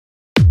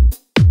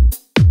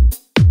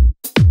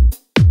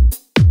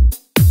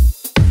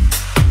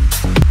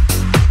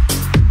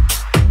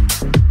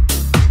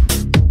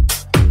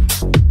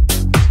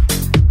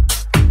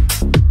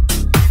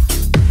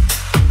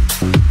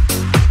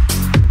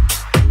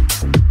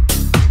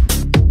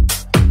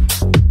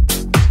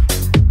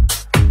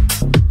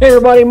Hey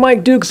everybody,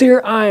 Mike Dukes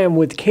here. I am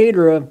with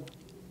Kadra.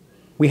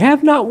 We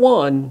have not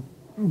one,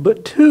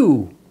 but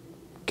two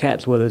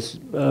cats with us.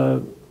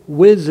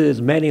 Wiz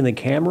is manning the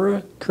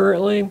camera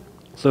currently,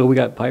 so we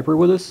got Piper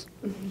with us.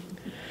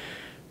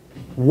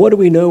 What do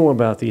we know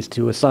about these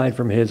two, aside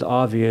from his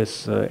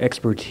obvious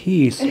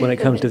expertise when it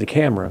comes to the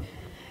camera?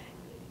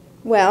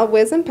 Well,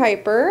 Wiz and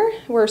Piper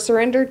were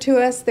surrendered to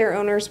us. Their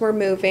owners were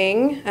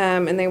moving,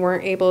 and they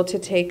weren't able to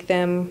take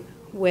them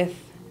with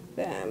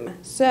them.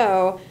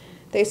 So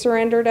they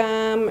surrendered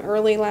them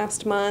early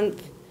last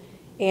month,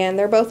 and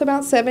they're both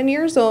about 7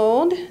 years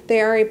old. They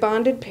are a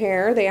bonded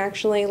pair. They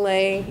actually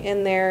lay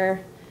in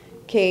their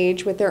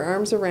cage with their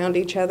arms around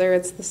each other.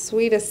 It's the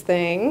sweetest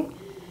thing.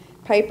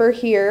 Piper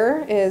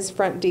here is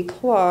front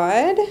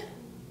declawed,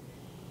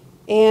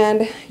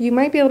 and you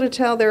might be able to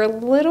tell they're a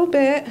little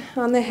bit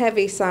on the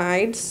heavy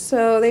side,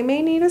 so they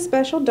may need a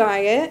special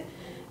diet.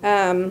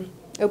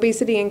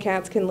 Obesity in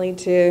cats can lead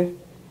to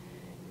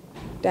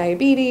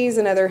diabetes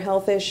and other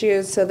health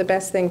issues, so the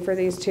best thing for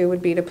these two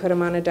would be to put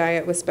them on a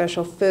diet with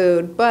special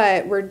food.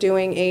 But we're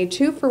doing a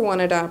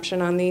 2-for-1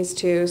 adoption on these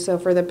two. So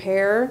for the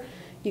pair,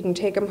 you can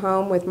take them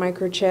home with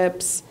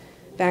microchips,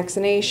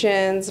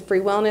 vaccinations, free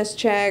wellness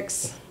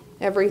checks,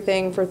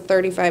 everything for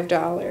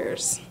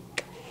 $35.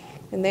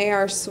 And they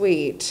are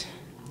sweet.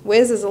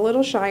 Wiz is a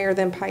little shyer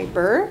than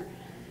Piper.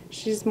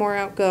 She's more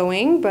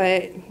outgoing,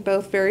 but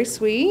both very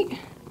sweet.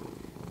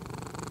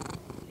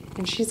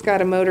 And she's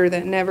got a motor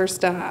that never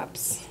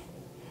stops.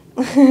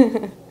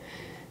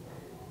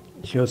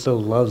 She also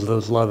loves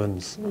those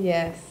lovin's.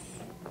 Yes.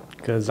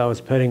 Because I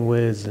was petting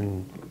Wiz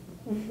and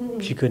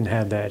she couldn't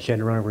have that. She had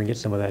to run over and get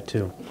some of that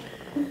too.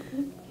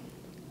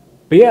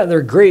 But yeah,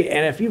 they're great.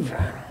 And if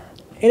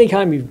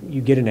anytime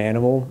you get an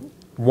animal,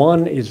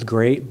 one is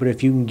great, but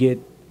if you can get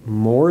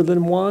more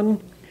than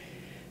one,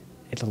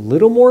 it's a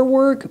little more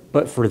work,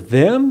 but for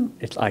them,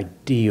 it's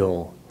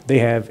ideal. They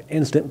have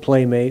instant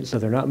playmates, so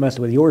they're not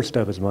messing with your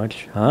stuff as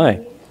much.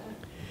 Hi.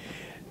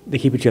 They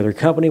keep each other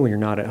company when you're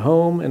not at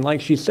home. And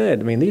like she said,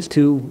 I mean, these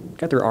two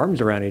got their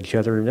arms around each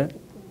other.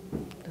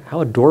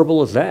 How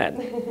adorable is that?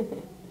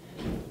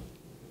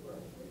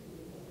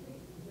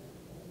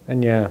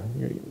 And yeah,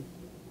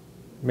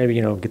 maybe,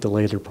 get the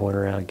laser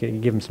pointer out.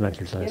 Give them some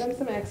exercise. Get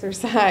them some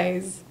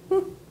exercise.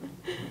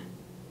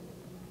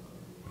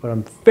 But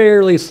I'm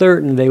fairly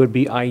certain they would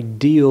be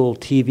ideal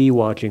TV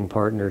watching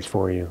partners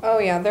for you. Oh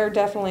yeah, they're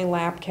definitely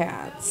lap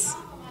cats.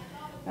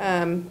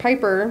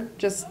 Piper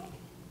just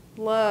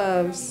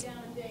loves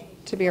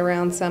to be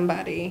around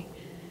somebody.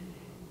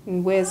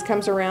 And Wiz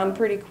comes around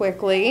pretty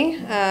quickly.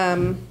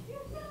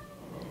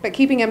 But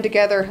keeping them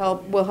together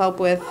will help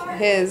with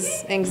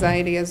his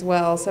anxiety as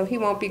well. So he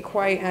won't be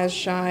quite as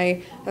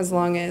shy as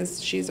long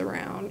as she's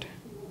around.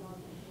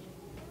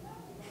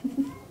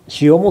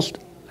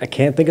 I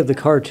can't think of the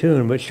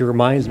cartoon, but she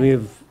reminds me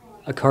of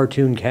a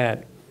cartoon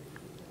cat.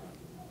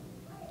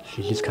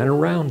 She's just kind of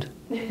round.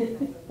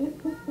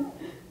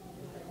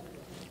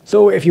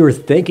 So if you were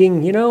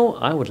thinking,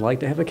 I would like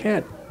to have a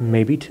cat,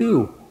 maybe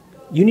two,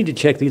 you need to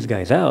check these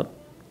guys out.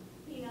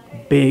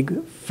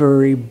 Big,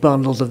 furry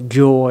bundles of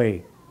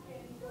joy.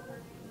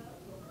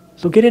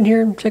 So get in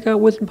here and check out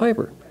Wiz and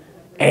Piper.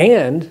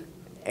 And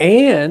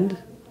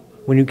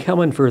when you come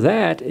in for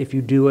that, if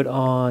you do it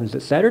on, is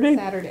it Saturday?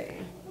 Saturday.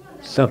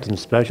 Something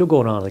special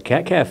going on at the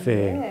Cat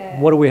Cafe. Yeah.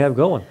 What do we have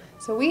going?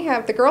 So we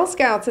have the Girl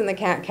Scouts in the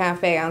Cat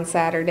Cafe on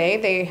Saturday.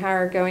 They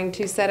are going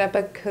to set up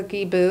a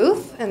cookie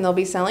booth, and they'll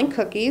be selling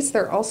cookies.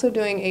 They're also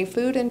doing a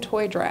food and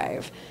toy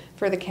drive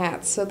for the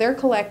cats. So they're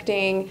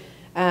collecting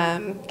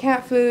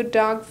cat food,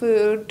 dog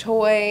food,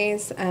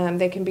 toys.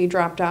 They can be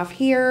dropped off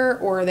here,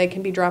 or they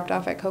can be dropped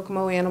off at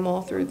Kokomo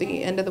Animal through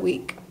the end of the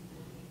week.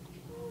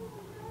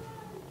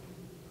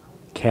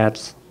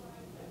 Cats.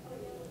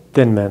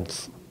 Thin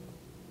Mints.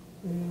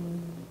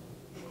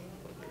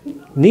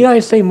 Need I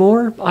say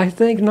more? I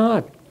think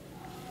not.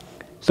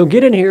 So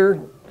get in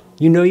here.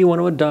 You know you want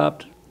to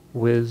adopt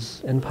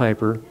Wiz and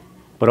Piper,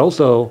 but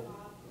also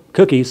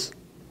cookies.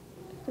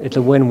 It's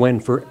a win-win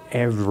for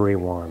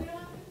everyone.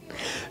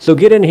 So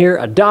get in here,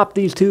 adopt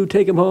these two,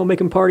 take them home, make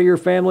them part of your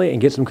family,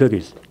 and get some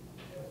cookies.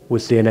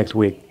 We'll see you next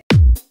week.